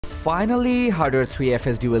Finally, HW3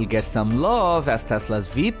 FSD will get some love, as Tesla's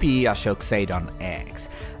VP Ashok said on X.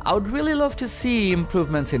 I would really love to see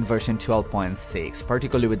improvements in version 12.6,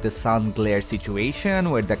 particularly with the sun glare situation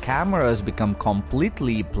where the cameras become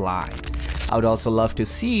completely blind. I would also love to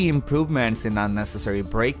see improvements in unnecessary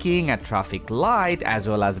braking at traffic light, as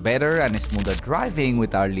well as better and smoother driving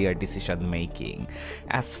with earlier decision making.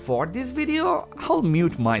 As for this video, I'll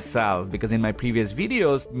mute myself because in my previous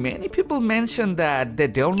videos, many people mentioned that they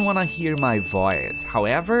don't want to hear my voice.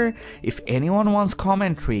 However, if anyone wants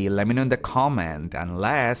commentary, let me know in the comment and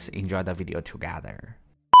let's enjoy the video together.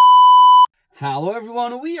 Hello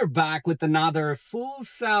everyone, we are back with another full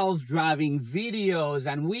self-driving videos,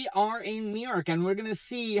 and we are in New York and we're gonna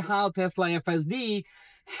see how Tesla FSD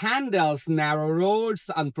handles narrow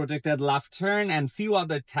roads, unprotected left turn, and few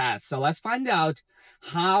other tests. So let's find out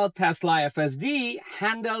how Tesla FSD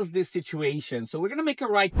handles this situation. So we're gonna make a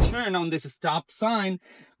right turn on this stop sign,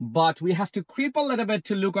 but we have to creep a little bit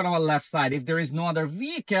to look on our left side. If there is no other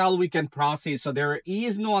vehicle, we can proceed. So there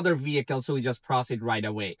is no other vehicle, so we just proceed right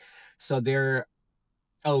away. So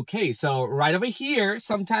okay, so right over here,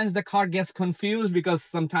 sometimes the car gets confused because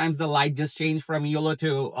sometimes the light just changed from yellow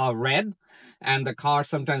to red, and the car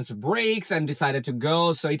sometimes brakes and decided to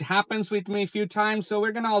go. So it happens with me a few times. So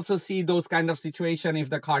we're gonna also see those kind of situation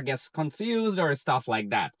if the car gets confused or stuff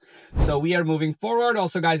like that. So we are moving forward.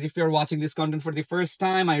 Also, guys, if you're watching this content for the first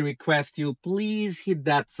time, I request you please hit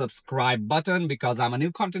that subscribe button because I'm a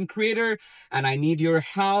new content creator and I need your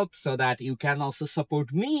help so that you can also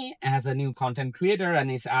support me as a new content creator,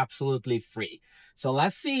 and it's absolutely free. So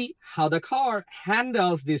let's see how the car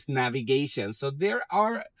handles this navigation. So there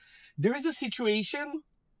is a situation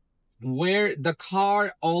where the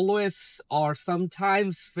car always or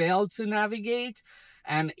sometimes fail to navigate,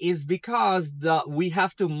 and is because we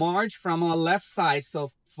have to merge from our left side.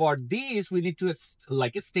 So for these, we need to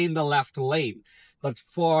stay in the left lane. But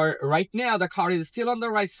for right now, the car is still on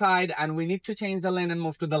the right side and we need to change the lane and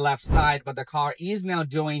move to the left side. But the car is now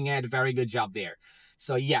doing it. Very good job there.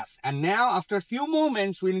 So yes, and now after a few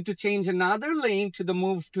moments, we need to change another lane to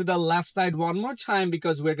move to the left side one more time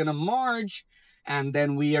because we're going to merge and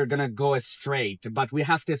then we are going to go straight. But we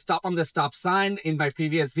have to stop on the stop sign. In my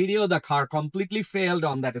previous video, the car completely failed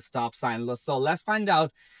on that stop sign. So let's find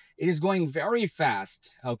out. It is going very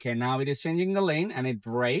fast. Okay, now it is changing the lane and it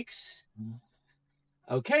brakes.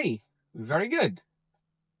 Okay, very good.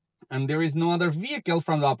 And there is no other vehicle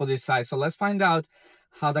from the opposite side. So let's find out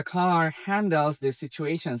how the car handles this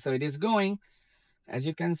situation. So it is going, as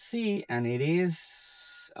you can see, and it is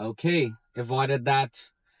okay. Avoided that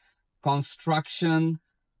construction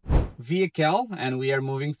vehicle and we are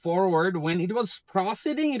moving forward. When it was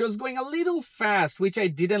proceeding, it was going a little fast, which I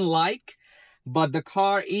didn't like, but the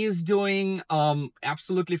car is doing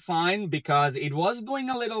absolutely fine because it was going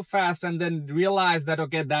a little fast and then realized that,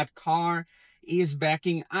 okay, that car is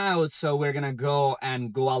backing out, so we're gonna go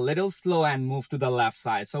a little slow and move to the left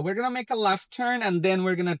side. So we're gonna make a left turn and then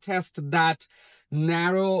we're gonna test that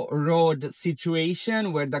narrow road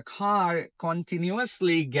situation where the car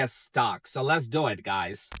continuously gets stuck. So let's do it,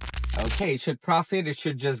 guys. Okay, it should proceed. It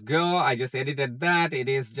should just go. I just edited that. It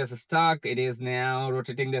is just stuck. It is now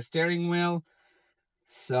rotating the steering wheel.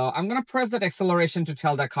 So I'm going to press that acceleration to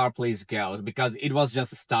tell the car please go because it was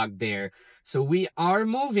just stuck there. So we are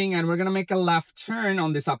moving and we're going to make a left turn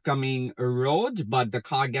on this upcoming road, but the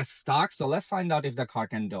car gets stuck. So let's find out if the car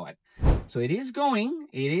can do it. So it is going.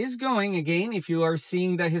 It is going. Again, if you are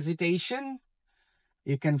seeing the hesitation,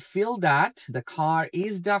 you can feel that the car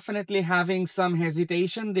is definitely having some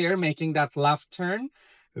hesitation there, making that left turn.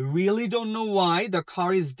 Really don't know why. The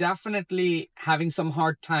car is definitely having some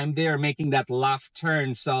hard time there making that left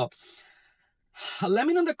turn. So let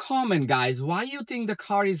me know in the comment, guys, why you think the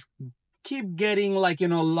car is keep getting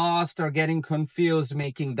lost or getting confused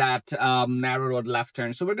making that narrow road left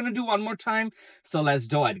turn. So we're gonna do one more time. So let's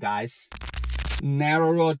do it, guys.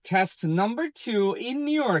 Narrow road test number 2 in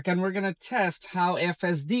New York, and we're gonna test how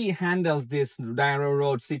FSD handles this narrow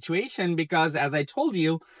road situation because, as I told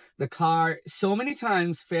you, the car so many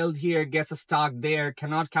times failed here, gets stuck there,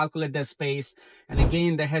 cannot calculate the space, and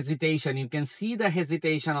again the hesitation. You can see the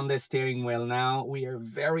hesitation on the steering wheel. Now we are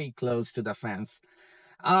very close to the fence.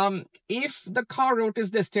 If the car rotates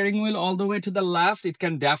the steering wheel all the way to the left, it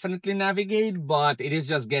can definitely navigate, but it is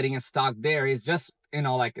just getting stuck there. It's just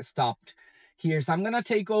stopped here. So I'm gonna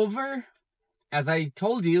take over. As I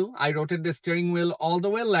told you, I rotate the steering wheel all the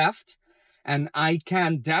way left and I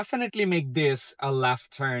can definitely make this a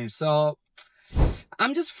left turn. So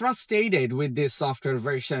I'm just frustrated with this software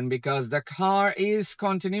version because the car is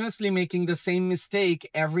continuously making the same mistake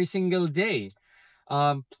every single day.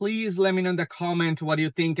 Please let me know in the comment what you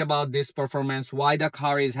think about this performance, why the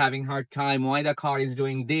car is having hard time, why the car is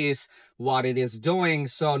doing this, what it is doing.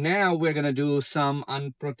 So now we're gonna do some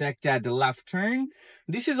unprotected left turn.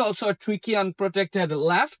 This is also a tricky unprotected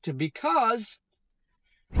left because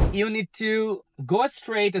you need to go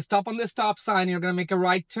straight, stop on the stop sign, you're going to make a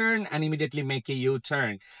right turn and immediately make a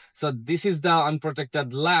U-turn. So this is the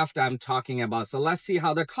unprotected left I'm talking about. So let's see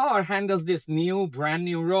how the car handles this brand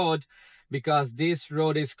new road, because this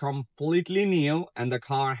road is completely new and the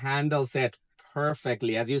car handles it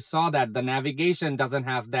perfectly. As you saw that the navigation doesn't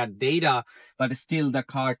have that data, but still the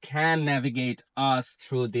car can navigate us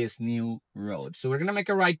through this new road. So we're going to make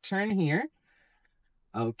a right turn here.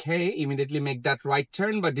 Okay, immediately make that right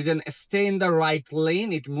turn, but didn't stay in the right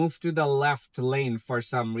lane. It moved to the left lane for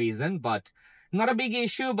some reason, but not a big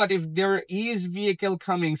issue. But if there is vehicle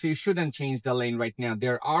coming, so you shouldn't change the lane right now.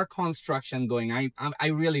 There are construction going. I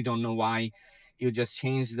really don't know why you just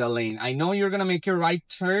changed the lane. I know you're gonna make your right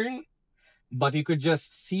turn, but you could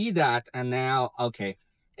just see that. And now, okay,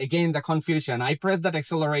 again, the confusion. I pressed that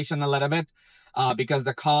acceleration a little bit because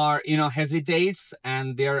the car, hesitates,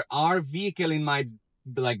 and there are vehicle in my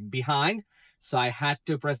behind, so I had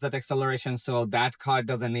to press that acceleration so that car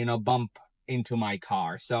doesn't bump into my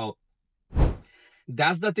car. So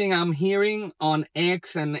that's the thing I'm hearing on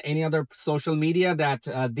X and any other social media, that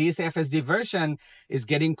this FSD version is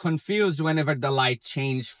getting confused whenever the light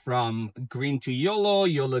change from green to yellow,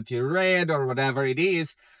 yellow to red, or whatever it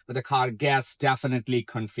is, but the car gets definitely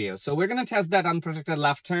confused. So we're gonna test that unprotected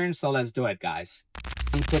left turn, so let's do it, guys.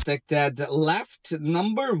 Unprotected left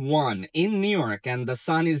number 1 in New York, and the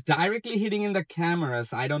sun is directly hitting in the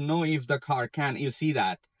cameras. I don't know if the car can. You see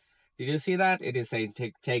that? Did you see that? It is saying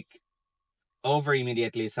take over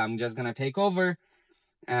immediately, so I'm just gonna take over,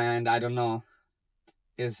 and I don't know.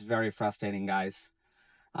 It's very frustrating, guys.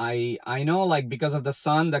 I know, because of the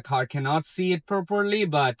sun the car cannot see it properly,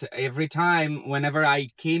 but every time whenever I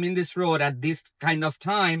came in this road at this kind of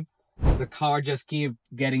time, the car just keep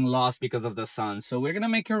getting lost because of the sun. So we're gonna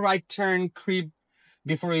make a right turn. Creep.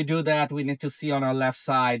 Before we do that, we need to see on our left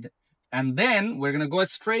side, and then we're gonna go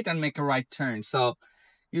straight and make a right turn. So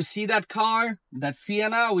you see that car, that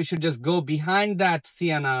Sienna, we should just go behind that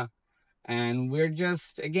Sienna, and we're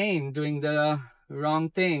just again doing the wrong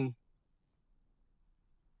thing.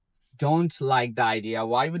 Don't like the idea.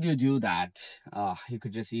 Why would you do that? You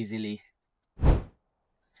could just easily.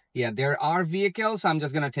 Yeah, there are vehicles. I'm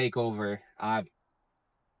just gonna take over.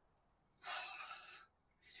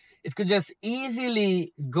 It could just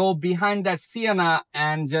easily go behind that Sienna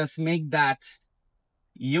and just make that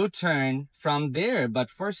U-turn from there. But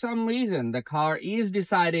for some reason, the car is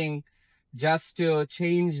deciding just to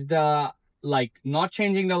change the, not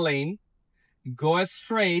changing the lane, go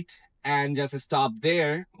straight and just stop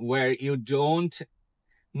there where you don't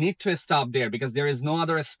need to stop there because there is no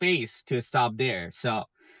other space to stop there. So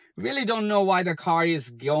really don't know why the car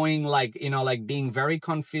is going being very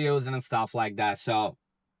confused and stuff like that. So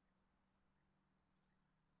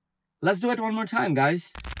let's do it one more time,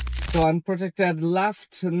 guys. So unprotected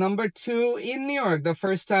left number 2 in New York. The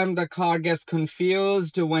first time the car gets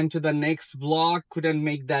confused, went to the next block, couldn't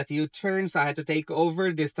make that U-turn, so I had to take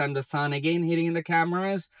over. This time the sun again hitting in the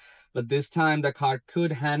cameras, but this time the car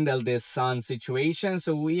could handle this sun situation.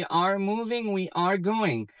 So we are moving, we are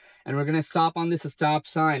going, and we're gonna stop on this stop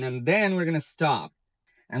sign, and then we're gonna stop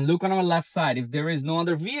and look on our left side. If there is no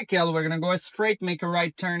other vehicle, we're gonna go straight, make a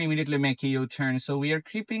right turn, immediately make a U-turn. So we are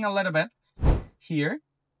creeping a little bit here,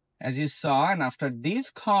 as you saw, and after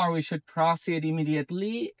this car we should proceed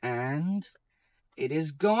immediately, and it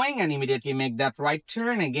is going, and immediately make that right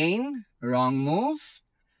turn again. Wrong move,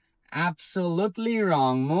 absolutely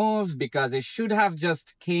wrong move, because it should have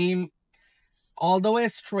just came all the way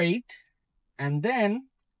straight and then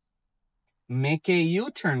make a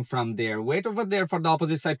U-turn from there, wait over there for the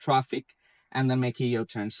opposite side traffic, and then make a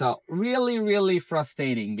U-turn. So really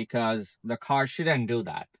frustrating, because the car shouldn't do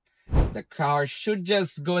that. The car should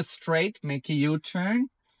just go straight, make a U-turn,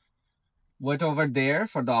 wait over there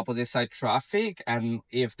for the opposite side traffic, and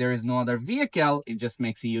if there is no other vehicle, it just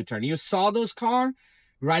makes a U-turn. You saw those cars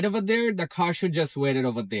right over there, the car should just wait it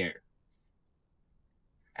over there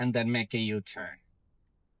and then make a U-turn.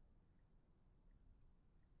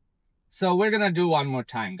 So we're gonna do one more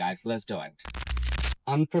time, guys. Let's do it.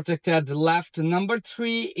 Unprotected left number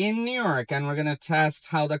 3 in New York, and we're gonna test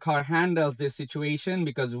how the car handles this situation,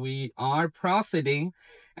 because we are proceeding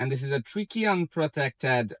and this is a tricky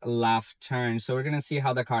unprotected left turn. So we're gonna see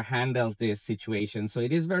how the car handles this situation. So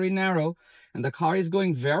it is very narrow and the car is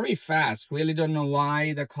going very fast. Really don't know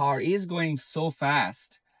why the car is going so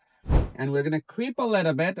fast. And we're gonna creep a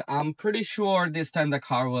little bit. I'm pretty sure this time the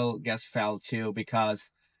car will get fell too,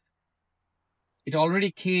 because it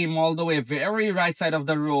already came all the way very right side of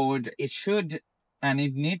the road. It should, and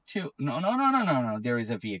it need to, no, there is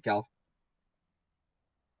a vehicle.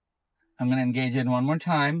 I'm gonna engage it one more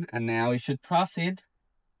time, and now it should proceed.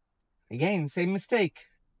 Again, same mistake.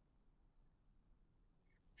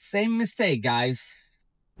 Same mistake, guys.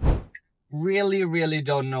 Really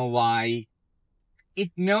don't know why.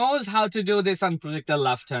 It knows how to do this unprotected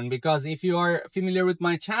left turn, because if you are familiar with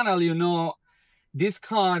my channel, you know this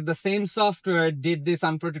car, the same software, did this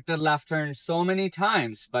unprotected left turn so many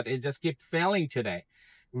times, but it just kept failing today.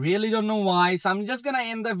 Really don't know why. So I'm just gonna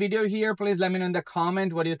end the video here. Please let me know in the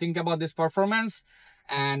comment what do you think about this performance,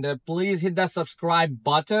 and please hit that subscribe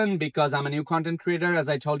button, because I'm a new content creator, as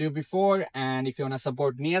I told you before. And if you want to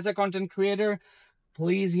support me as a content creator,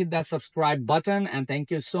 please hit that subscribe button. And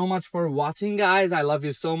thank you so much for watching, guys. I love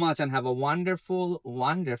you so much, and have a wonderful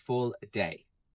day.